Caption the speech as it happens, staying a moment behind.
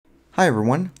Hi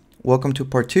everyone, welcome to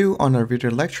part 2 on our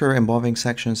video lecture involving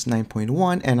sections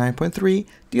 9.1 and 9.3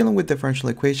 dealing with differential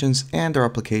equations and their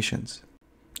applications.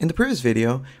 In the previous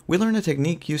video, we learned a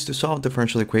technique used to solve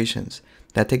differential equations.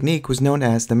 That technique was known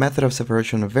as the method of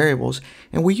separation of variables,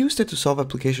 and we used it to solve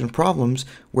application problems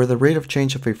where the rate of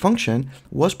change of a function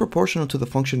was proportional to the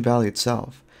function value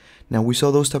itself. Now, we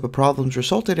saw those type of problems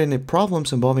resulted in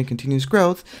problems involving continuous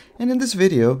growth, and in this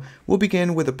video, we'll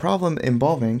begin with a problem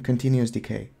involving continuous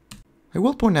decay. I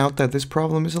will point out that this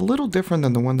problem is a little different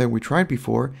than the one that we tried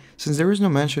before, since there is no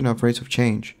mention of rates of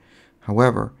change.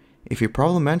 However, if your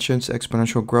problem mentions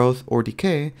exponential growth or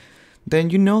decay, then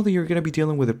you know that you're going to be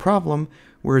dealing with a problem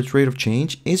where its rate of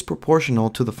change is proportional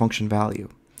to the function value.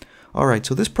 Alright,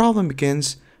 so this problem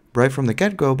begins right from the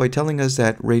get-go by telling us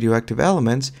that radioactive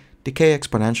elements decay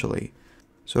exponentially.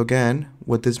 So again,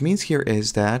 what this means here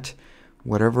is that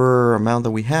whatever amount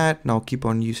that we had, and I'll keep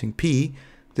on using P,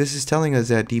 this is telling us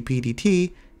that dP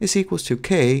dt is equals to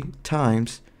K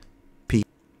times P.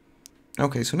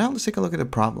 Okay, so now let's take a look at the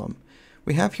problem.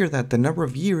 We have here that the number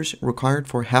of years required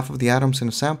for half of the atoms in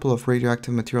a sample of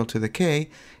radioactive material to decay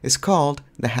is called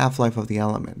the half-life of the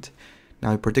element.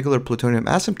 Now, a particular plutonium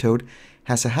asymptote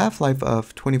has a half-life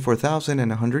of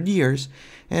 24,100 years,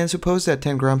 and suppose that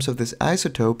 10 grams of this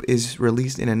isotope is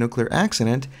released in a nuclear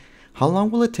accident, how long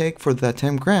will it take for that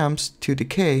 10 grams to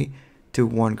decay to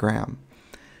 1 gram?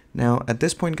 Now, at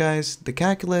this point, guys, the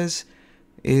calculus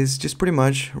is just pretty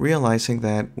much realizing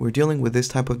that we're dealing with this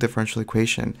type of differential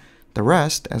equation. The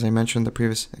rest, as I mentioned in the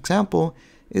previous example,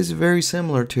 is very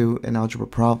similar to an algebra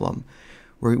problem,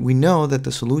 where we know that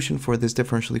the solution for this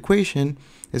differential equation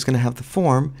is going to have the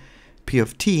form P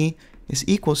of t is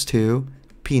equals to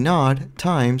P naught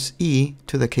times e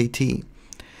to the kt.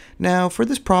 Now, for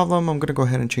this problem, I'm going to go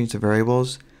ahead and change the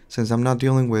variables, since I'm not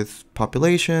dealing with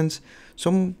populations, so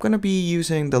I'm going to be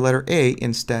using the letter A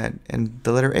instead, and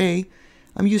the letter A,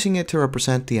 I'm using it to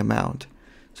represent the amount.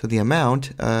 So the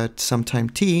amount at some time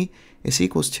t is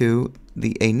equals to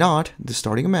the A naught, the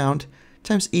starting amount,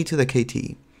 times e to the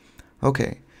kt.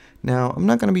 Okay, now I'm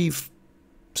not going to be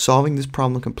solving this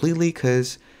problem completely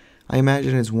because I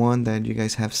imagine it's one that you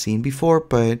guys have seen before,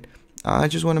 but I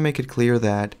just want to make it clear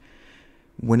that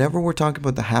whenever we're talking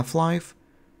about the half-life,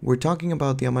 we're talking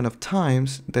about the amount of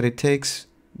times that it takes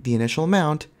the initial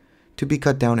amount to be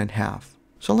cut down in half.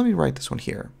 So let me write this one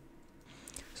here.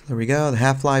 So there we go. The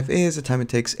half-life is the time it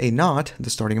takes A naught,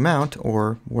 the starting amount,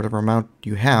 or whatever amount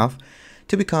you have,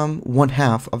 to become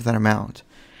 1/2 of that amount.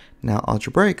 Now,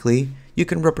 algebraically, you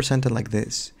can represent it like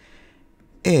this.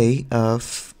 A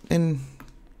of, and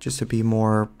just to be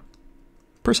more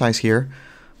precise here,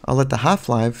 I'll let the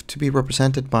half-life to be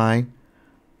represented by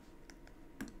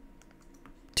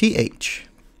TH.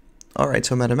 Alright,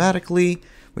 so mathematically,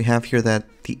 we have here that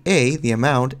the A, the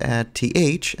amount at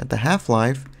TH, at the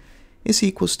half-life, is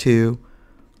equals to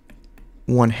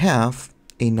 1/2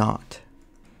 A naught.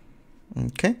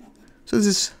 Okay, so this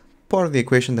is part of the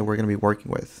equation that we're going to be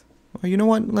working with. Well, you know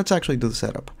what? Let's actually do the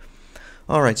setup.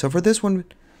 Alright, so for this one,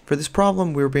 for this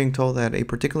problem, we're being told that a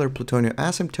particular plutonium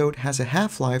asymptote has a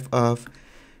half-life of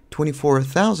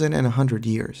 24,100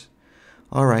 years.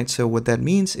 Alright, so what that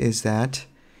means is that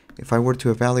if I were to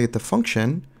evaluate the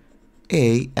function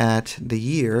A at the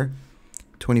year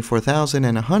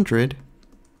 24,100,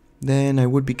 then I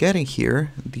would be getting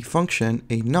here the function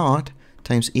A naught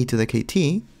times e to the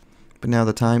kt, but now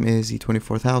the time is the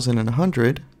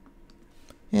 24,100,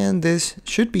 and this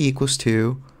should be equals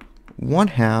to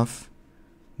 1/2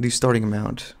 the starting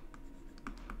amount.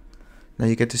 Now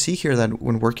you get to see here that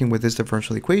when working with this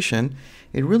differential equation,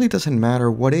 it really doesn't matter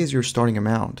what is your starting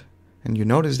amount. And you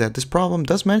notice that this problem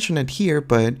does mention it here,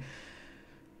 but,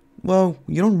 well,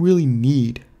 you don't really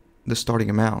need the starting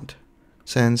amount,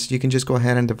 since you can just go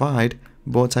ahead and divide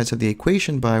both sides of the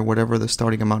equation by whatever the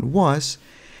starting amount was,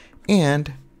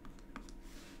 and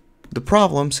the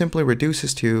problem simply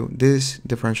reduces to this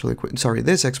this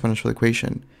exponential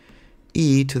equation.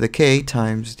 E to the k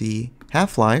times the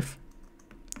half-life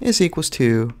is equals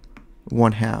to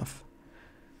 1/2.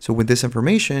 So with this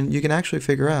information, you can actually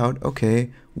figure out,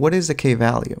 okay, what is the k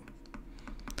value?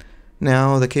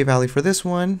 Now, the k value for this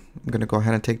one, I'm going to go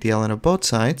ahead and take the ln of both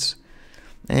sides.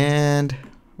 And,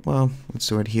 well, let's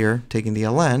do it here. Taking the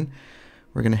ln,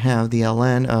 we're going to have the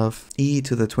ln of e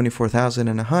to the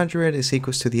 24,100 is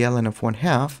equals to the ln of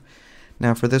 1/2.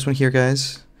 Now, for this one here,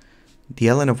 guys, the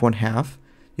ln of 1/2,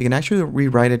 you can actually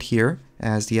rewrite it here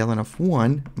as the ln of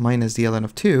 1 minus the ln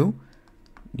of 2,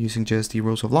 using just the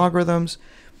rules of logarithms,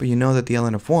 but you know that the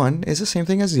ln of 1 is the same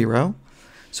thing as 0,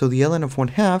 so the ln of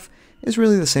 1/2 is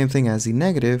really the same thing as the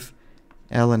negative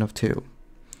ln of 2.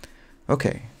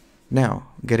 Okay, Now,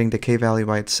 getting the k value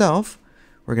by itself,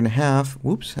 we're going to have,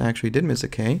 whoops, I actually did miss a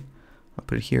k. I'll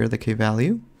put it here, the k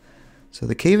value. So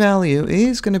the k value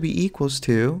is going to be equals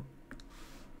to,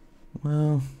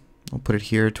 well, I'll put it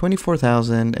here,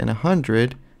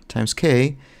 24,100 times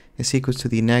k is equals to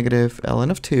the negative ln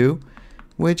of 2,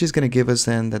 which is going to give us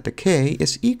then that the k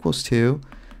is equals to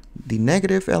the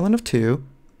negative ln of 2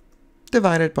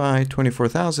 divided by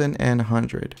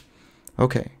 24,100.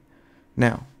 Okay,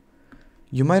 now,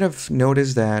 you might have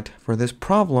noticed that for this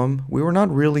problem, we were not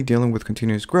really dealing with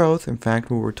continuous growth. In fact,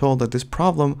 we were told that this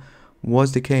problem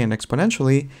was decaying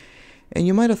exponentially, and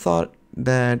you might have thought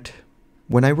that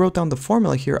when I wrote down the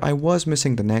formula here, I was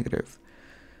missing the negative.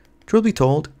 Truth be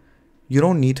told, you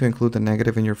don't need to include the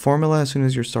negative in your formula as soon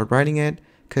as you start writing it,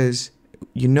 because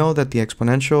you know that the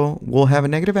exponential will have a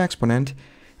negative exponent,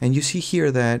 and you see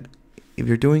here that if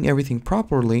you're doing everything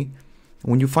properly,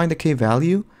 when you find the k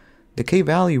value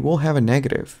will have a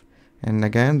negative. And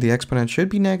again, the exponent should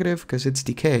be negative because it's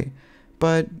decay.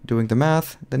 But doing the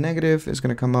math, the negative is going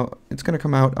to come out, it's going to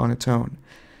come out on its own.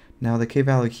 Now the k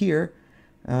value here,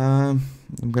 I'm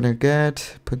going to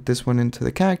put this one into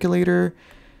the calculator,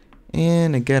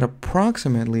 and I get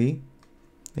approximately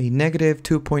a negative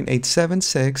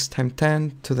 2.876 times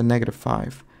 10 to the negative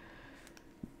 5.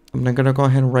 I'm going to go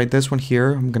ahead and write this one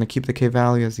here. I'm going to keep the k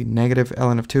value as the negative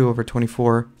ln of 2 over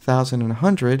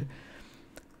 24,100.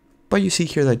 But you see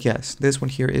here that yes, this one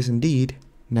here is indeed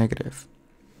negative.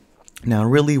 Now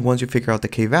really, once you figure out the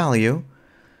k value,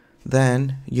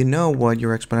 then you know what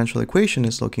your exponential equation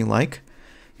is looking like.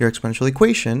 Your exponential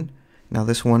equation, now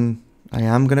this one, I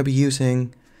am going to be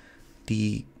using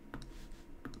the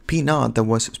p naught that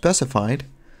was specified.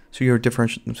 So your your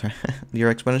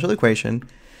exponential equation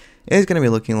is going to be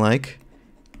looking like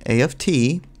a of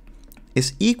t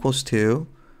is equals to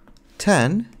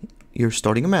 10, your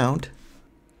starting amount,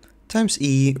 times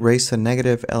e raised to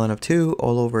negative ln of 2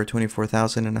 all over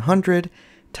 24,100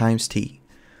 times t.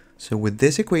 So with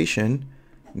this equation,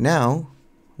 now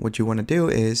what you want to do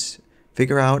is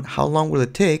figure out how long will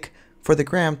it take for the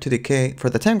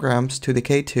 10 grams to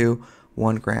decay to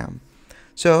 1 gram.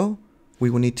 So we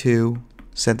will need to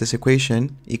set this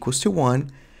equation equals to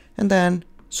 1 and then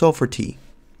solve for t.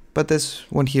 But this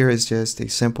one here is just a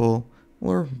simple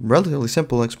or relatively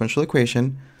simple exponential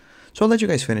equation. So I'll let you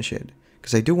guys finish it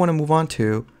because I do want to move on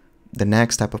to the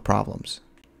next type of problems.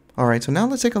 Alright, so now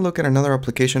let's take a look at another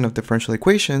application of differential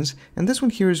equations, and this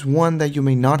one here is one that you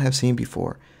may not have seen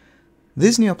before.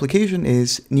 This new application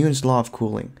is Newton's law of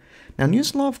cooling. Now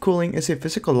Newton's law of cooling is a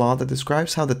physical law that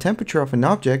describes how the temperature of an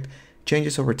object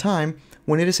changes over time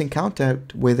when it is in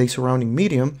contact with a surrounding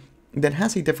medium that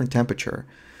has a different temperature.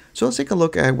 So let's take a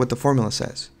look at what the formula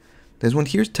says. This one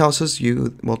here tells us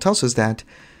that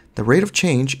the rate of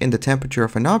change in the temperature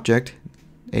of an object,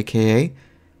 aka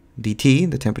dt,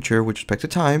 the temperature with respect to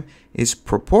time, is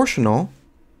proportional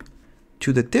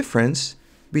to the difference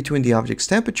between the object's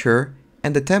temperature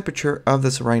and the temperature of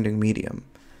the surrounding medium.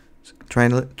 So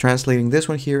translating this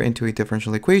one here into a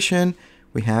differential equation,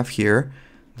 we have here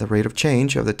the rate of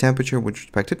change of the temperature with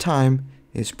respect to time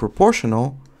is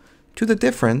proportional to the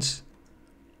difference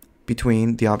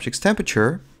between the object's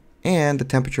temperature and the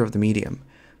temperature of the medium.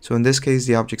 So in this case,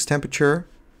 the object's temperature,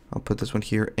 I'll put this one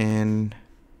here in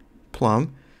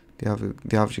plum.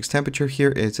 The object's temperature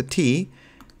here is a T.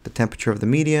 The temperature of the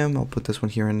medium, I'll put this one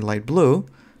here in light blue.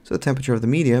 So the temperature of the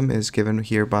medium is given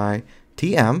here by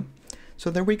Tm.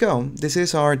 So there we go. This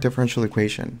is our differential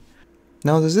equation.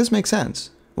 Now, does this make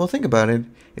sense? Well, think about it.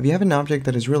 If you have an object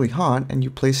that is really hot and you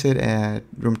place it at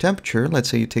room temperature, let's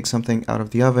say you take something out of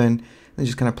the oven and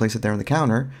just kind of place it there on the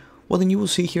counter, well, then you will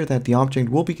see here that the object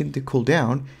will begin to cool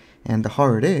down, and the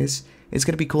hotter it is, it's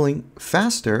going to be cooling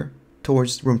faster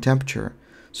towards room temperature.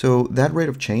 So that rate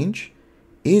of change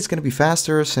is going to be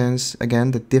faster since,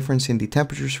 again, the difference in the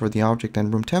temperatures for the object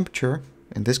and room temperature,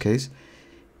 in this case,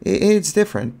 it's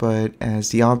different, but as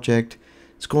the object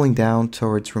is cooling down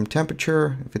towards room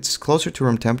temperature, if it's closer to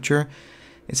room temperature,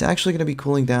 it's actually going to be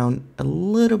cooling down a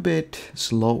little bit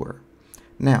slower.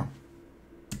 Now,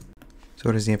 so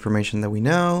what is the information that we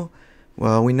know?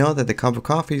 Well, we know that the cup of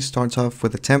coffee starts off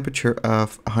with a temperature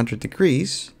of 100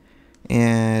 degrees,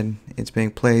 and it's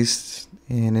being placed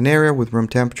in an area with room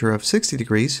temperature of 60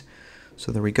 degrees.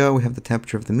 So there we go, we have the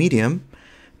temperature of the medium.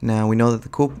 Now we know that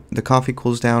the coffee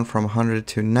cools down from 100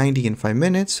 to 90 in 5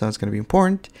 minutes, so it's going to be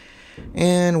important.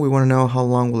 And we want to know how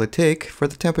long will it take for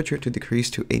the temperature to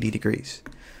decrease to 80 degrees.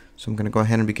 So I'm going to go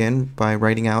ahead and begin by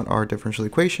writing out our differential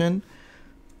equation.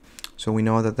 So we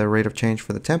know that the rate of change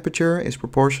for the temperature is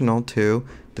proportional to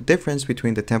the difference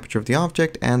between the temperature of the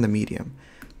object and the medium.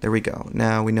 There we go.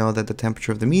 Now we know that the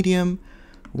temperature of the medium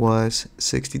was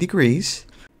 60 degrees.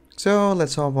 So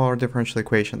let's solve our differential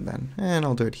equation then, and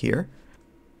I'll do it here.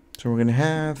 So we're going to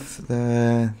have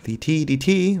the t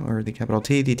dt, or the capital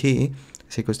T dt,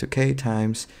 is equals to k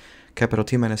times capital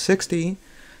T minus 60.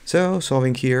 So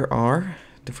solving here our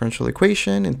differential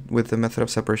equation and with the method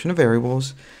of separation of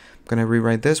variables, I'm going to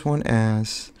rewrite this one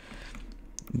as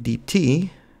dt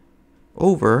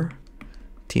over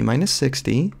t minus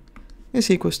 60 is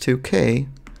equals to k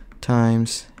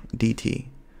times dt.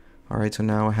 All right, so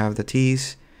now I have the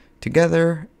t's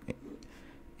together,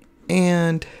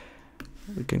 and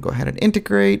we can go ahead and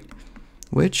integrate,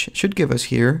 which should give us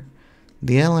here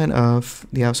the ln of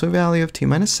the absolute value of t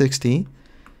minus 60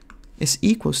 is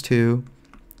equals to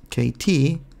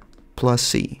kt plus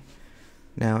c.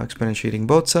 Now exponentiating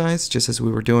both sides, just as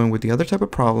we were doing with the other type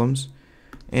of problems,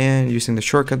 and using the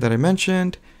shortcut that I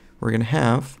mentioned, we're going to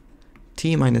have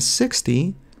t minus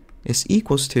 60 is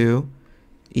equals to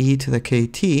e to the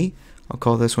kt. I'll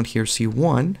call this one here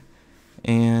c1,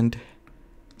 and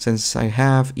since I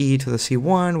have e to the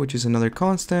c1, which is another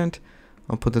constant,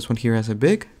 I'll put this one here as a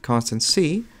big constant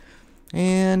c,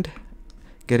 and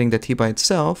getting the t by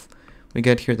itself, we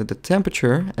get here that the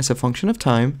temperature as a function of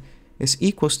time is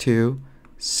equals to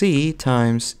c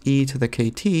times e to the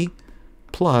kt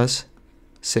plus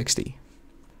 60.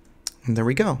 And there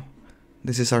we go.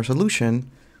 This is our solution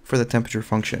for the temperature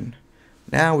function.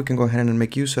 Now we can go ahead and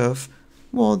make use of,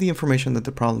 well, the information that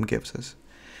the problem gives us.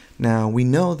 Now we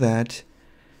know that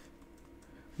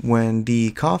when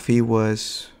the coffee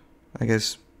was, I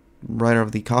guess, right out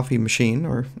of the coffee machine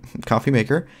or coffee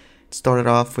maker, it started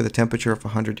off with a temperature of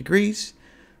 100 degrees.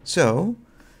 So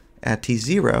at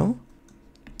T0,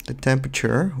 the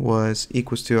temperature was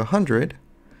equals to 100.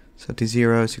 So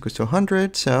T0 is equals to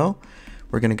 100. So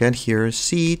we're going to get here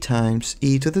c times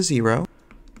e to the 0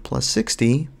 plus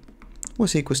 60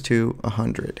 was equals to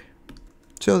 100.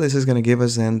 So this is going to give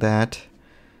us then that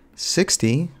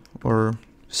 60, or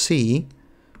c,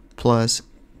 plus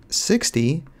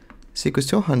 60 is equals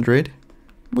to 100,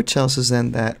 which tells us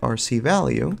then that our c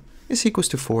value is equals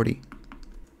to 40.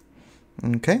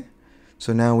 Okay,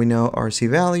 so now we know our c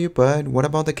value, but what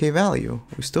about the k value?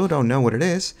 We still don't know what it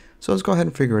is, so let's go ahead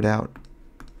and figure it out.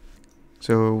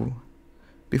 So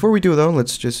before we do though,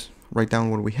 let's just write down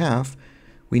what we have.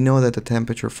 We know that the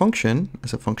temperature function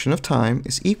as a function of time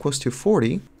is equals to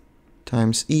 40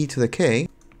 times e to the k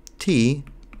t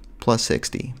plus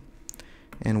 60.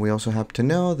 And we also have to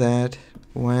know that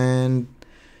when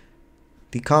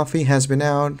the coffee has been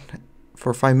out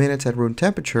for 5 minutes at room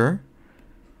temperature,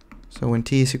 so when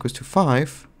t is equals to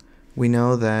 5, we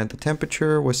know that the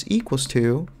temperature was equals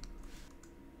to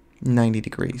 90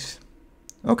 degrees.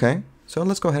 Okay, so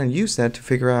let's go ahead and use that to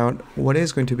figure out what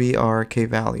is going to be our k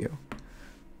value.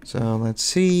 So let's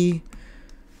see,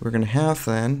 we're going to have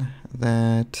then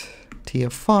that t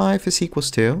of 5 is equals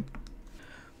to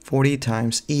 40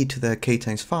 times e to the k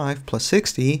times 5 plus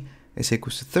 60 is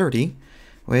equals to 30,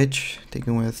 which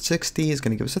taken with 60 is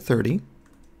going to give us a 30.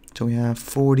 So we have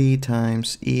 40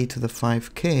 times e to the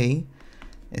 5k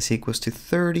is equals to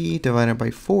 30 divided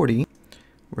by 40.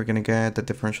 We're going to get the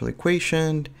differential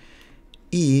equation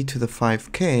e to the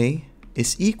 5k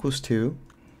is equals to,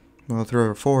 well, 3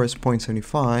 over 4 is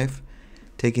 0.75.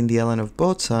 Taking the ln of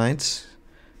both sides,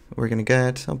 we're going to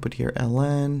get, I'll put here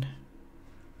ln,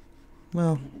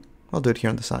 well, I'll do it here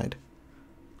on the side.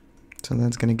 So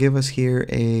that's going to give us here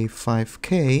a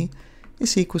 5k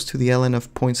is equals to the ln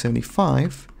of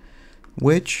 0.75,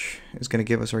 which is going to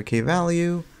give us our k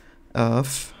value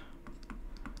of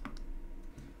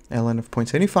ln of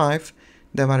 0.75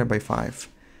 divided by 5.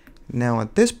 Now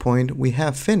at this point, we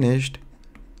have finished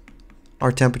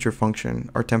our temperature function.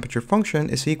 Our temperature function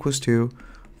is equals to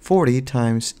 40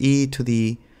 times e to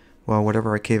the, well,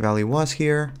 whatever our k value was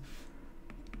here,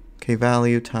 k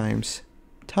value times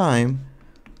time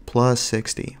plus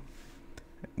 60,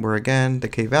 where again the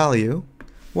k value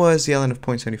was the ln of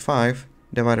 0.75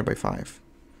 divided by 5.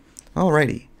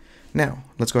 Alrighty, now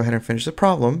let's go ahead and finish the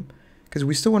problem, because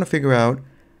we still want to figure out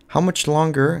how much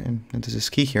longer, and this is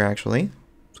key here actually, I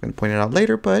was going to point it out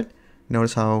later, but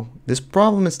notice how this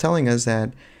problem is telling us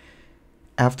that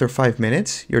after 5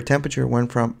 minutes, your temperature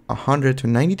went from 100 to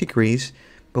 90 degrees,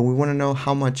 but we want to know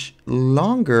how much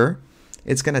longer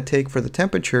it's going to take for the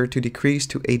temperature to decrease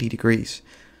to 80 degrees.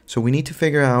 So we need to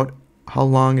figure out how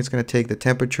long it's going to take the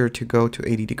temperature to go to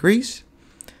 80 degrees.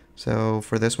 So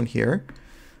for this one here,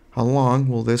 how long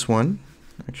will this one,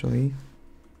 actually,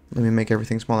 let me make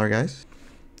everything smaller, guys.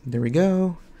 There we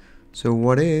go. So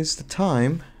what is the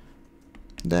time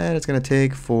that it's going to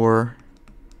take for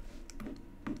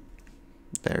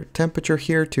their temperature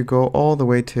here to go all the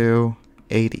way to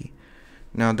 80?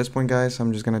 Now at this point, guys,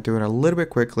 I'm just going to do it a little bit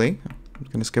quickly. I'm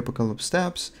going to skip a couple of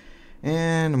steps,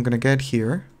 and I'm going to get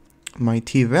here. My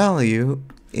t value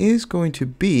is going to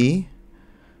be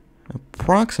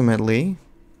approximately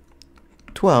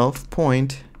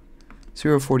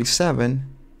 12.047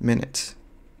 minutes.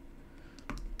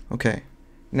 Okay,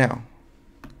 now,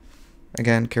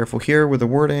 again, careful here with the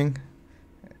wording.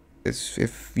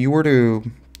 If you were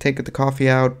to take the coffee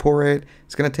out, pour it,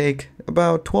 it's going to take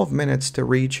about 12 minutes to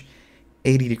reach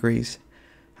 80 degrees.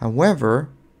 However,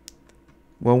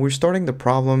 well, we're starting the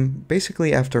problem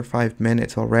basically after 5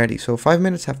 minutes already. So 5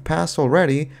 minutes have passed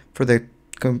already for the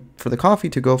coffee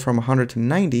to go from 100 to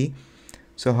 90.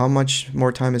 So how much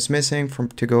more time is missing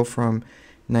to go from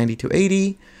 90 to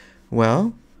 80?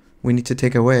 Well, we need to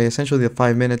take away essentially the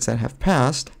 5 minutes that have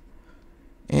passed.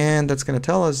 And that's going to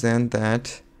tell us then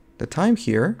that the time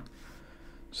here,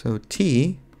 so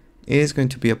t, is going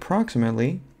to be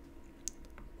approximately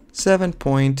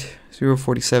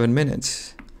 7.047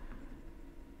 minutes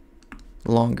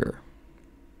longer.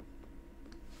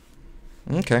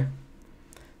 Okay,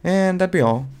 and that'd be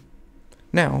all.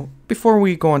 Now, before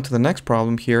we go on to the next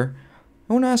problem here,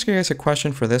 I want to ask you guys a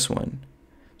question for this one.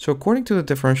 So according to the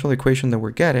differential equation that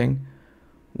we're getting,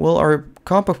 will our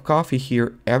cup of coffee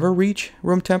here ever reach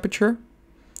room temperature?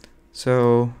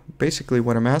 So basically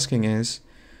what I'm asking is,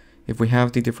 if we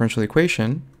have the differential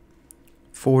equation,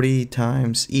 40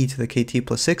 times e to the kt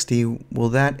plus 60, will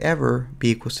that ever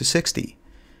be equals to 60?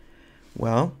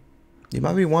 Well, you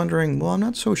might be wondering, well, I'm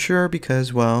not so sure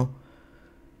because, well,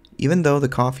 even though the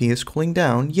coffee is cooling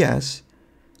down, yes,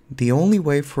 the only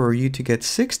way for you to get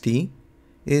 60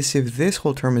 is if this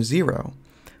whole term is 0.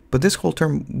 But this whole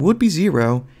term would be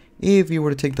 0 if you were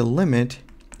to take the limit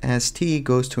as t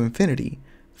goes to infinity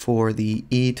for the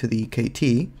e to the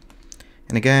kt.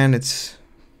 And again,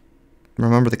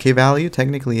 remember the k value,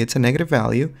 technically it's a negative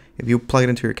value. If you plug it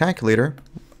into your calculator,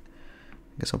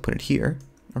 I guess I'll put it here,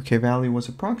 our k value was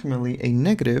approximately a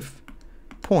negative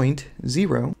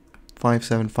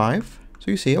 0.0575.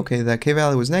 So you see, okay, that k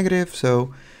value was negative,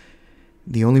 so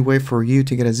the only way for you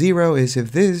to get a 0 is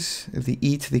if the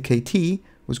e to the kt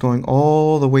was going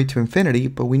all the way to infinity,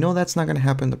 but we know that's not going to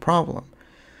happen in the problem.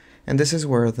 And this is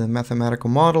where the mathematical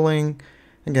modeling,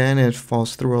 again, it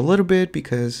falls through a little bit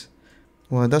because,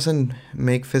 well, it doesn't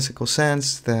make physical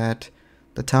sense that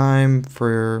the time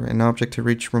for an object to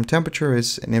reach room temperature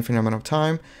is an infinite amount of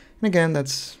time. And again,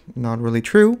 that's not really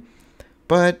true.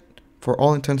 But for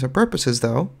all intents and purposes,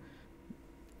 though,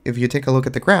 if you take a look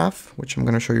at the graph, which I'm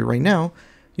going to show you right now,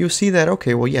 you'll see that,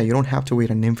 okay, well, yeah, you don't have to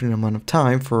wait an infinite amount of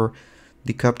time for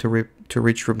the cup to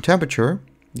reach room temperature.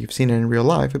 You've seen it in real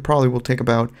life. It probably will take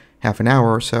about half an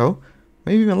hour or so,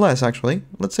 maybe even less, actually.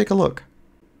 Let's take a look.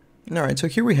 All right, so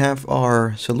here we have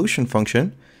our solution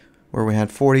function, where we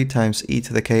had 40 times e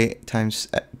to the k times,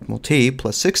 well, t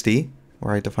plus 60,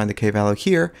 where I defined the k value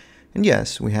here. And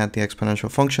yes, we had the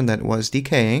exponential function that was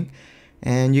decaying.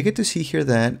 And you get to see here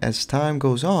that as time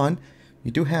goes on, you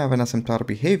do have an asymptotic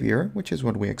behavior, which is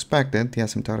what we expected. The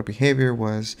asymptotic behavior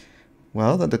was,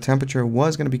 well, that the temperature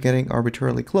was going to be getting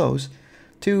arbitrarily close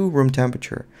to room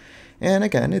temperature. And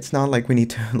again, it's not like we need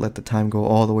to let the time go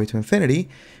all the way to infinity.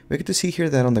 We get to see here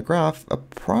that on the graph,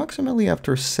 approximately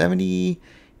after 70,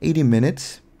 80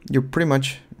 minutes, you're pretty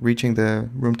much reaching the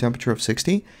room temperature of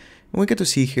 60. And we get to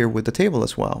see here with the table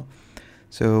as well.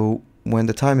 So when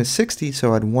the time is 60,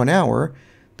 so at 1 hour,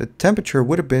 the temperature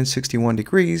would have been 61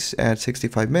 degrees at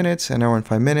 65 minutes, an hour and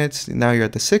 5 minutes. Now you're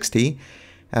at the 60.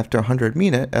 After 100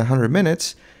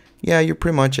 minutes, yeah, you're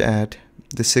pretty much at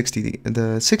the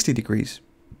 60 degrees.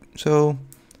 So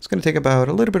it's going to take about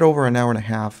a little bit over an hour and a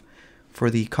half for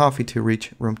the coffee to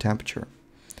reach room temperature.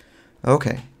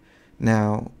 Okay,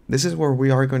 now this is where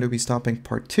we are going to be stopping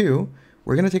part 2.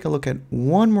 We're going to take a look at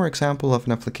one more example of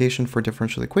an application for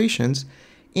differential equations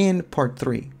in part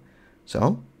 3.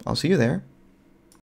 So I'll see you there.